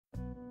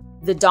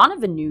The dawn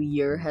of a new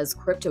year has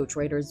crypto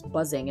traders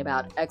buzzing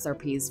about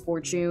XRP's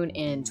fortune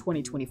in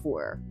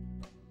 2024.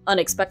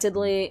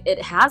 Unexpectedly,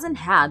 it hasn't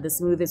had the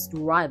smoothest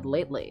ride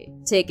lately,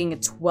 taking a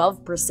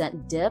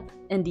 12% dip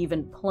and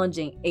even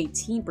plunging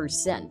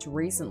 18%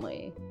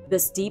 recently, the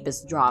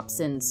steepest drop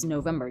since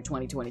November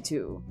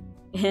 2022.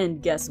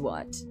 And guess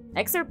what?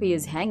 XRP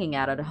is hanging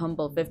out at a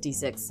humble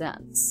 56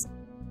 cents,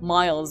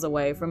 miles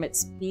away from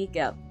its peak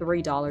at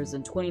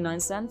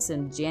 $3.29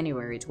 in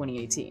January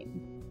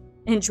 2018.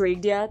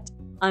 Intrigued yet?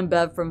 I'm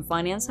Bev from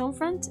Finance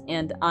Homefront,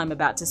 and I'm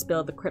about to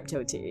spill the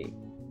crypto tea.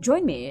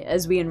 Join me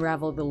as we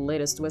unravel the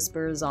latest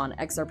whispers on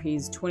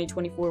XRP's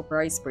 2024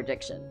 price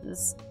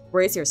predictions.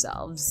 Brace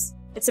yourselves,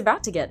 it's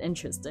about to get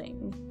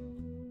interesting.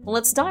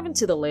 Let's dive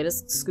into the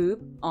latest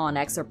scoop on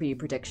XRP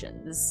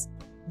predictions.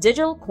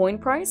 Digital coin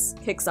price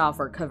kicks off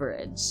our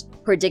coverage,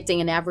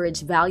 predicting an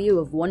average value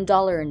of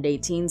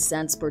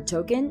 $1.18 per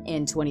token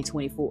in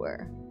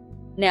 2024.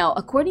 Now,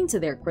 according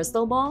to their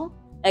crystal ball,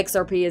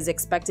 XRP is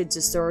expected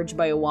to surge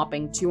by a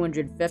whopping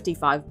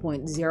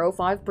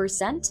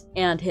 255.05%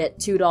 and hit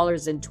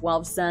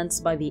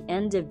 $2.12 by the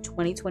end of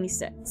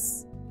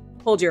 2026.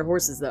 Hold your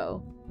horses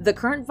though. The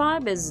current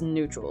vibe is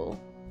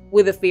neutral,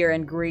 with the fear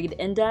and greed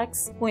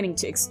index pointing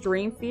to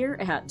extreme fear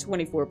at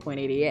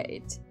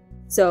 24.88.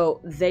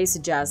 So they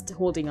suggest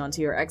holding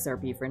onto your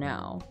XRP for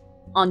now.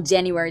 On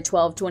January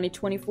 12,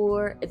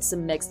 2024, it's a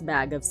mixed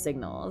bag of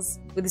signals,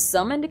 with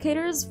some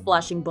indicators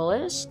flashing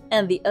bullish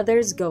and the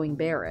others going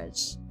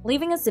bearish,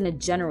 leaving us in a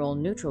general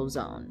neutral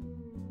zone.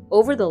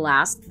 Over the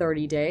last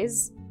 30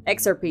 days,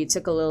 XRP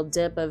took a little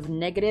dip of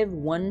negative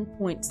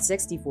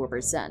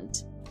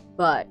 1.64%.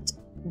 But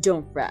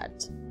don't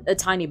fret, a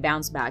tiny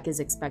bounce back is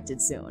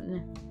expected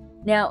soon.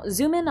 Now,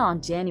 zoom in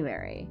on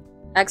January.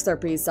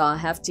 XRP saw a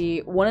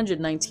hefty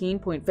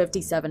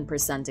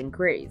 119.57%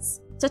 increase,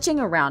 touching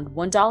around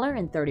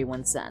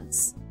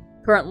 $1.31.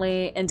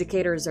 Currently,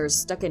 indicators are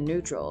stuck in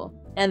neutral,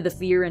 and the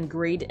fear and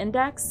greed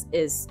index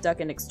is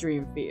stuck in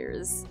extreme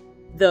fears.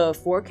 The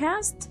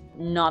forecast?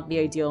 Not the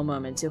ideal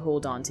moment to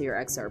hold on to your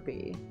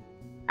XRP.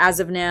 As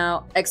of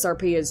now,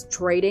 XRP is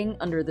trading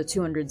under the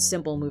 200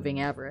 simple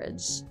moving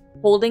average,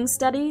 holding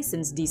steady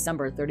since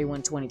December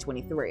 31,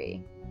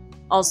 2023.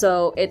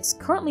 Also, it's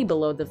currently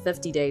below the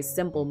 50-day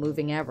simple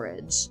moving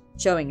average,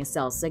 showing a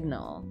sell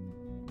signal.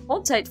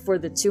 Hold tight for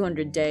the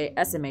 200-day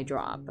SMA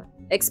drop,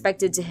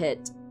 expected to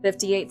hit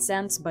 58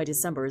 cents by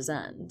December's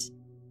end.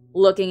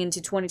 Looking into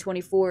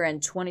 2024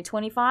 and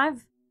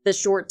 2025, the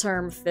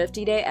short-term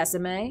 50-day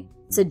SMA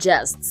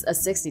suggests a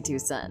 62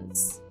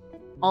 cents.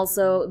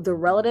 Also, the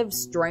relative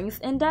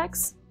strength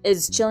index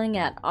is chilling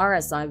at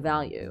RSI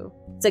value,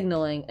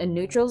 signaling a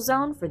neutral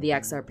zone for the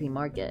XRP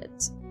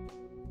market.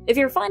 If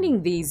you're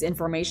finding these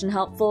information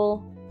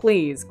helpful,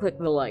 please click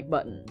the like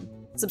button,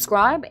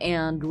 subscribe,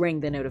 and ring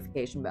the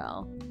notification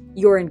bell.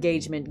 Your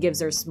engagement gives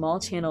our small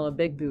channel a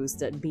big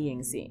boost at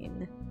being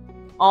seen.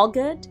 All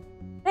good?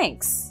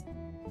 Thanks!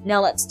 Now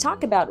let's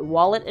talk about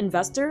Wallet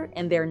Investor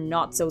and their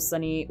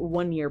not-so-sunny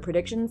one-year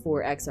prediction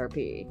for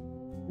XRP.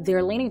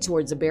 They're leaning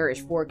towards a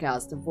bearish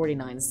forecast of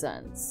 49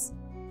 cents.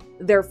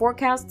 Their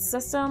forecast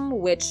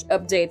system, which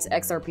updates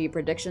XRP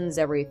predictions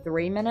every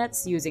 3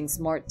 minutes using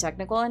smart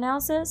technical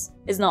analysis,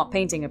 is not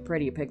painting a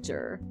pretty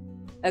picture.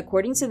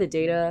 According to the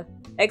data,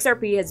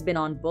 XRP has been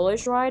on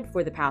bullish ride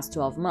for the past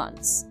 12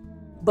 months,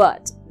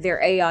 but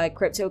their AI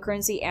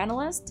cryptocurrency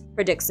analyst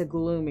predicts a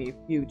gloomy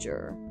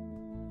future.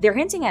 They're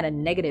hinting at a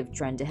negative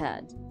trend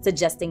ahead,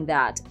 suggesting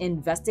that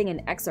investing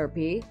in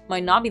XRP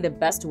might not be the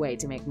best way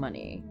to make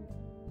money.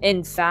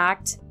 In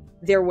fact,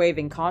 they're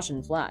waving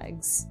caution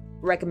flags,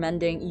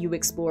 recommending you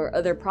explore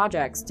other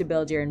projects to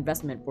build your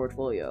investment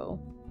portfolio.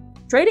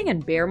 Trading in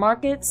bear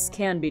markets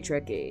can be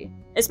tricky,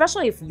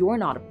 especially if you're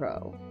not a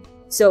pro.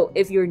 So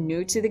if you're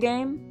new to the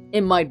game,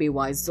 it might be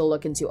wise to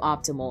look into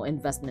optimal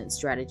investment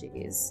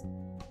strategies.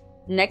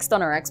 Next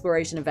on our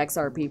exploration of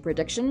XRP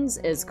predictions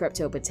is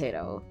Crypto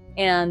Potato,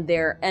 and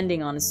they're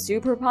ending on a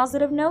super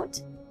positive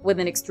note with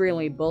an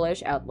extremely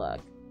bullish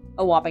outlook,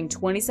 a whopping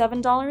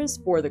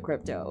 $27 for the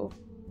crypto.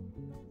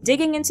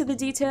 Digging into the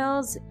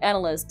details,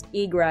 analyst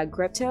eGrag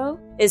Crypto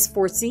is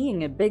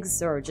foreseeing a big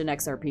surge in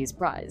XRP's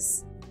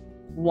price.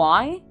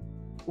 Why?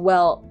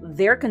 Well,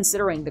 they're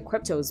considering the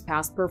crypto's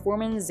past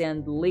performance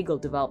and legal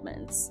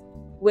developments,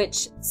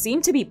 which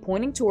seem to be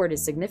pointing toward a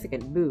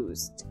significant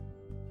boost.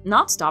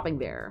 Not stopping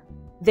there,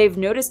 they've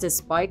noticed a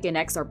spike in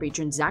XRP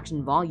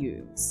transaction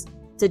volumes,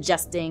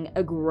 suggesting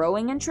a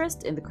growing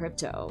interest in the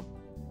crypto.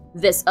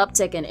 This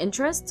uptick in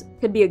interest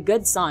could be a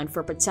good sign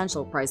for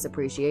potential price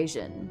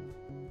appreciation.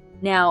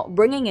 Now,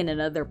 bringing in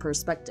another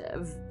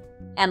perspective,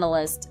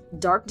 analyst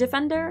Dark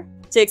Defender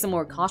takes a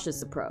more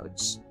cautious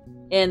approach.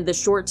 In the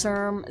short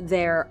term,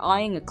 they're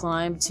eyeing a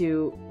climb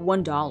to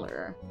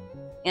 $1.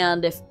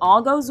 And if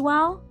all goes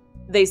well,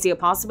 they see a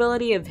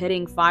possibility of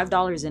hitting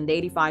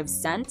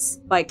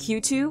 $5.85 by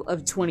Q2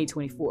 of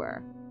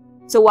 2024.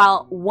 So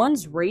while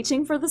one's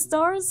reaching for the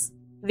stars,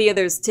 the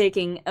other's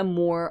taking a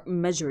more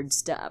measured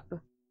step.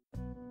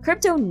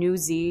 Crypto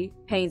Newsy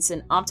paints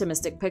an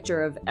optimistic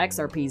picture of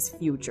XRP's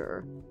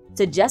future.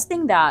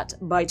 suggesting that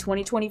by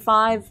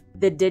 2025,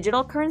 the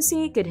digital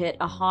currency could hit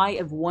a high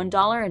of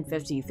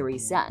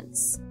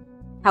 $1.53.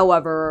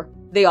 However,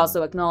 they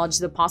also acknowledge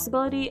the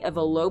possibility of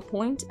a low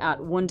point at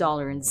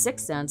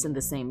 $1.06 in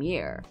the same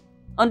year,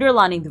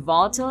 underlining the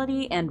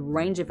volatility and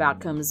range of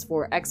outcomes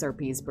for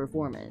XRP's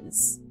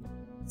performance.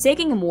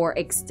 Taking a more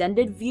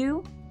extended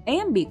view,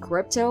 AMB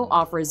Crypto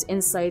offers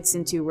insights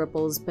into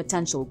Ripple's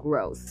potential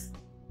growth.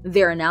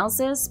 Their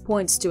analysis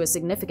points to a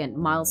significant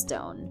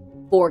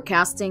milestone,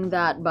 forecasting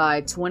that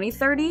by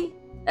 2030,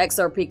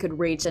 XRP could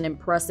reach an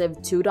impressive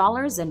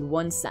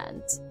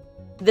 $2.01.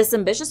 This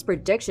ambitious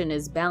prediction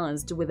is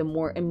balanced with a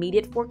more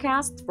immediate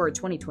forecast for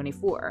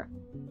 2024,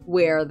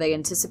 where they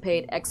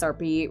anticipate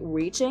XRP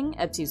reaching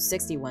up to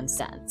 61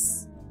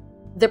 cents.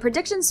 The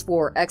predictions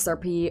for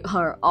XRP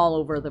are all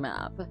over the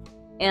map,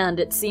 and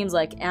it seems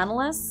like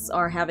analysts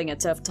are having a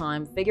tough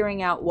time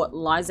figuring out what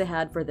lies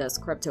ahead for this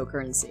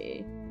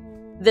cryptocurrency.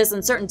 This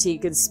uncertainty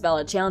could spell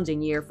a challenging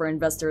year for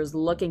investors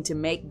looking to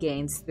make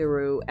gains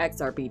through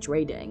XRP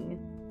trading.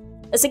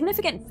 A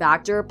significant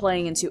factor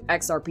playing into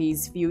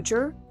XRP's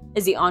future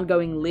is the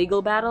ongoing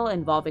legal battle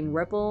involving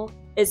Ripple,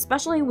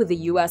 especially with the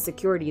US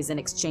Securities and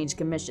Exchange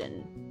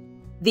Commission.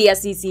 The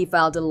SEC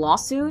filed a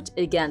lawsuit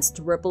against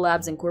Ripple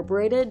Labs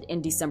Incorporated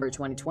in December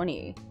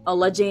 2020,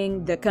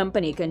 alleging the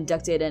company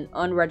conducted an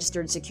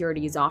unregistered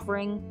securities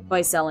offering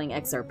by selling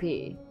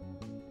XRP.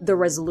 The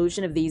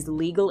resolution of these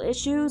legal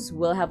issues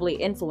will heavily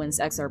influence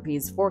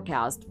XRP's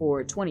forecast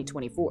for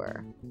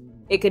 2024.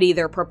 It could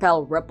either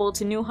propel Ripple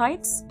to new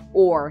heights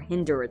or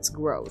hinder its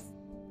growth.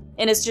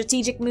 In a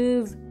strategic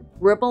move,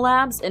 Ripple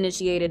Labs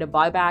initiated a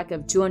buyback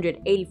of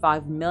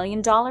 $285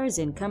 million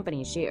in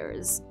company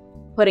shares,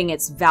 putting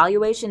its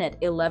valuation at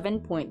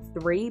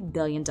 $11.3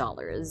 billion.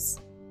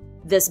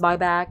 This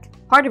buyback,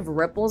 part of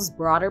Ripple's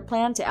broader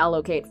plan to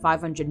allocate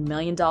 $500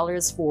 million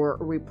for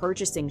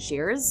repurchasing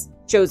shares,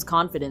 shows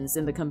confidence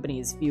in the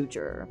company's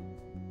future.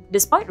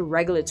 Despite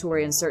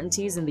regulatory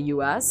uncertainties in the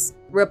US,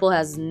 Ripple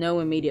has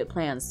no immediate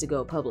plans to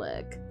go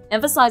public,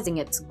 emphasizing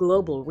its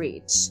global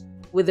reach,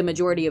 with the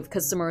majority of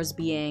customers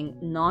being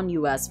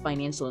non-US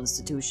financial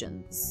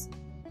institutions.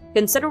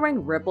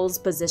 Considering Ripple's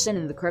position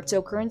in the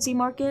cryptocurrency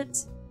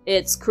market,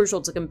 it's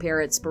crucial to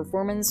compare its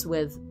performance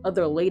with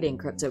other leading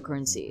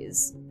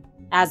cryptocurrencies.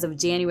 As of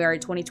January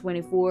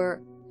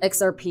 2024,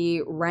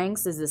 XRP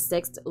ranks as the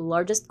 6th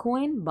largest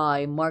coin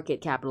by market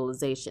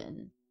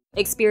capitalization,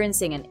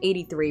 experiencing an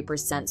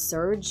 83%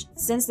 surge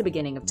since the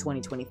beginning of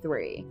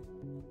 2023.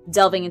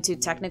 Delving into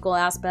technical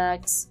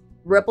aspects,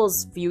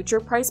 Ripple's future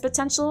price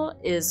potential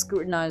is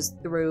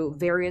scrutinized through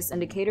various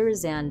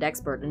indicators and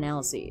expert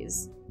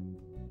analyses.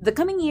 The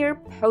coming year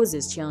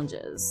poses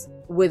challenges,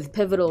 with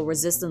pivotal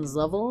resistance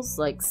levels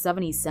like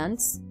 70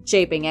 cents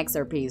shaping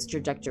XRP's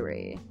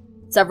trajectory.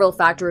 Several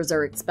factors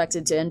are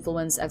expected to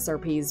influence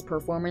XRP's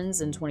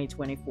performance in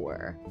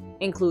 2024,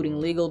 including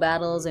legal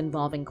battles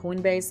involving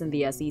Coinbase and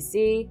the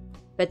SEC,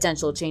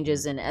 potential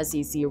changes in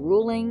SEC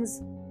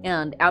rulings,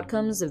 and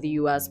outcomes of the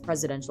US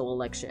presidential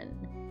election.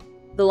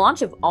 The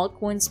launch of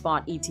altcoin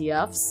spot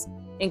ETFs,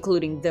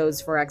 including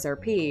those for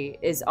XRP,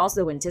 is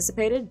also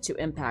anticipated to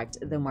impact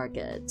the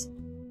market.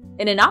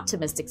 In an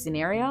optimistic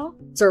scenario,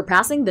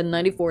 surpassing the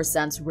 94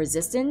 cents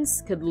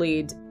resistance could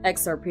lead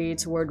XRP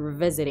toward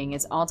revisiting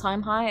its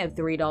all-time high of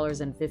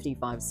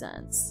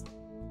 $3.55.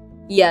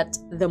 Yet,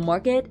 the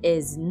market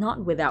is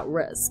not without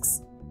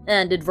risks,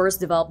 and adverse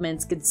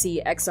developments could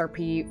see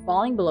XRP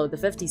falling below the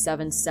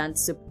 57-cent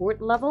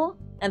support level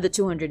and the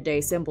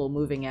 200-day simple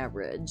moving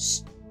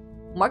average.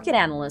 Market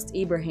analyst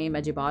Ibrahim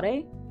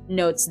Ejibade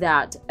notes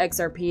that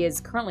XRP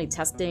is currently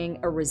testing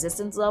a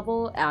resistance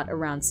level at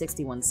around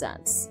 61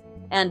 cents.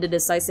 And a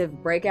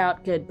decisive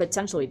breakout could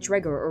potentially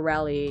trigger a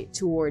rally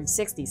towards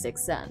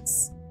 66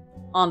 cents.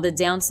 On the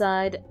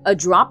downside, a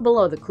drop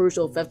below the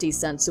crucial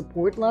 50-cent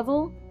support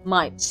level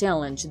might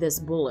challenge this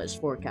bullish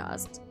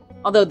forecast,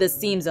 although this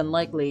seems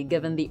unlikely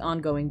given the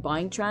ongoing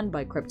buying trend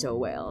by crypto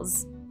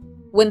whales.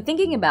 When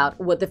thinking about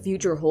what the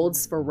future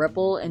holds for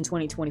Ripple in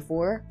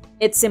 2024,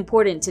 it's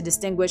important to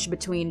distinguish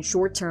between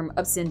short-term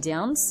ups and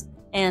downs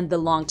and the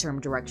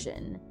long-term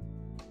direction.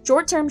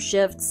 Short-term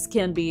shifts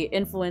can be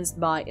influenced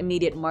by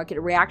immediate market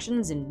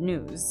reactions and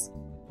news,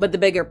 but the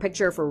bigger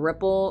picture for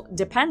Ripple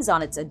depends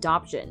on its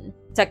adoption,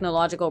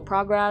 technological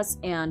progress,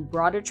 and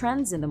broader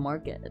trends in the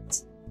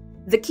market.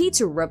 The key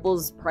to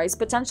Ripple's price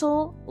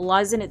potential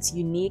lies in its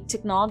unique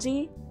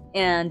technology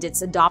and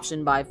its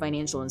adoption by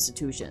financial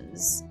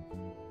institutions.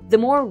 The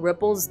more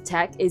Ripple's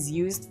tech is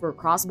used for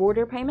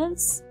cross-border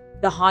payments,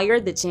 the higher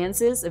the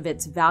chances of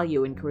its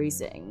value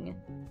increasing.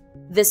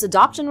 This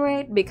adoption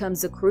rate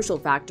becomes a crucial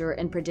factor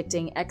in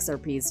predicting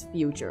XRP's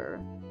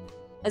future.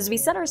 As we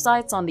set our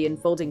sights on the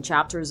unfolding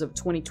chapters of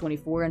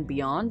 2024 and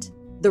beyond,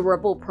 the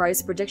Ripple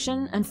price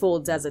prediction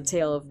unfolds as a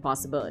tale of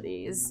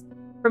possibilities.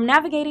 From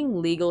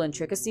navigating legal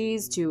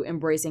intricacies to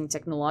embracing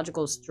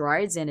technological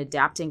strides and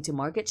adapting to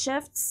market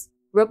shifts,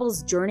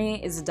 Ripple's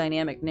journey is a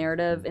dynamic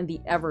narrative in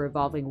the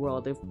ever-evolving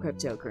world of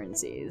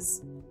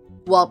cryptocurrencies.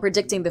 While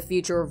predicting the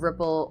future of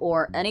Ripple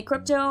or any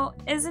crypto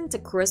isn't a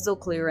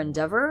crystal-clear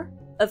endeavor,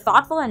 A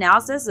thoughtful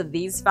analysis of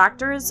these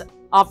factors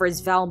offers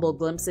valuable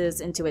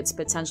glimpses into its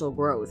potential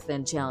growth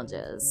and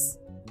challenges.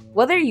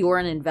 Whether you're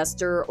an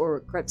investor or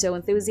a crypto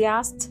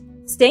enthusiast,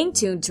 staying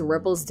tuned to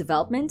Ripple's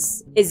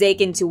developments is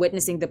akin to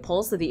witnessing the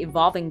pulse of the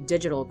evolving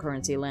digital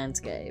currency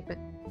landscape.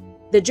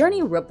 The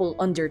journey Ripple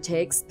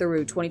undertakes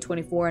through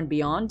 2024 and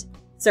beyond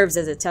serves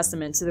as a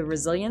testament to the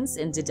resilience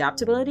and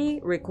adaptability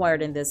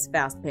required in this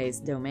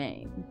fast-paced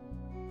domain.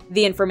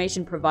 The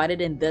information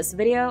provided in this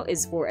video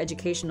is for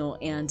educational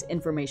and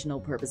informational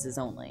purposes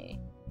only.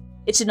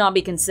 It should not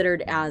be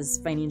considered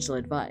as financial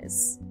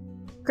advice.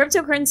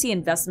 Cryptocurrency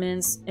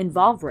investments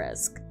involve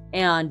risk,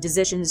 and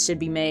decisions should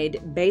be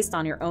made based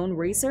on your own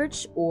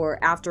research or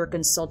after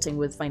consulting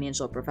with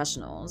financial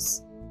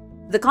professionals.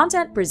 The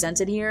content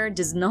presented here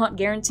does not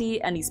guarantee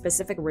any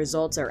specific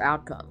results or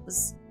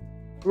outcomes.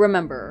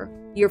 Remember,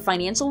 your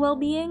financial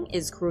well-being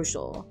is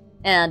crucial,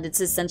 and it's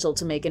essential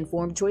to make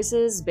informed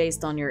choices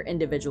based on your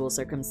individual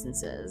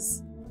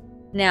circumstances.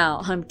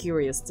 Now, I'm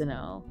curious to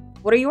know,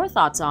 what are your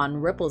thoughts on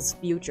Ripple's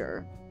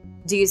future?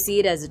 Do you see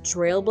it as a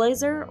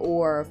trailblazer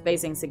or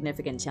facing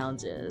significant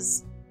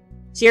challenges?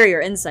 Share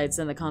your insights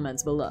in the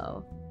comments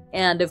below.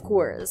 And of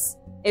course,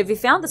 if you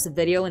found this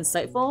video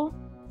insightful,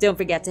 don't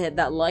forget to hit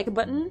that like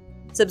button,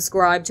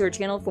 subscribe to our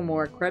channel for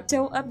more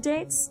crypto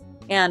updates,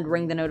 and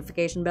ring the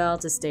notification bell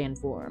to stay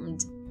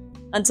informed.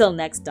 Until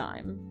next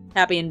time,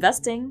 happy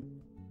investing!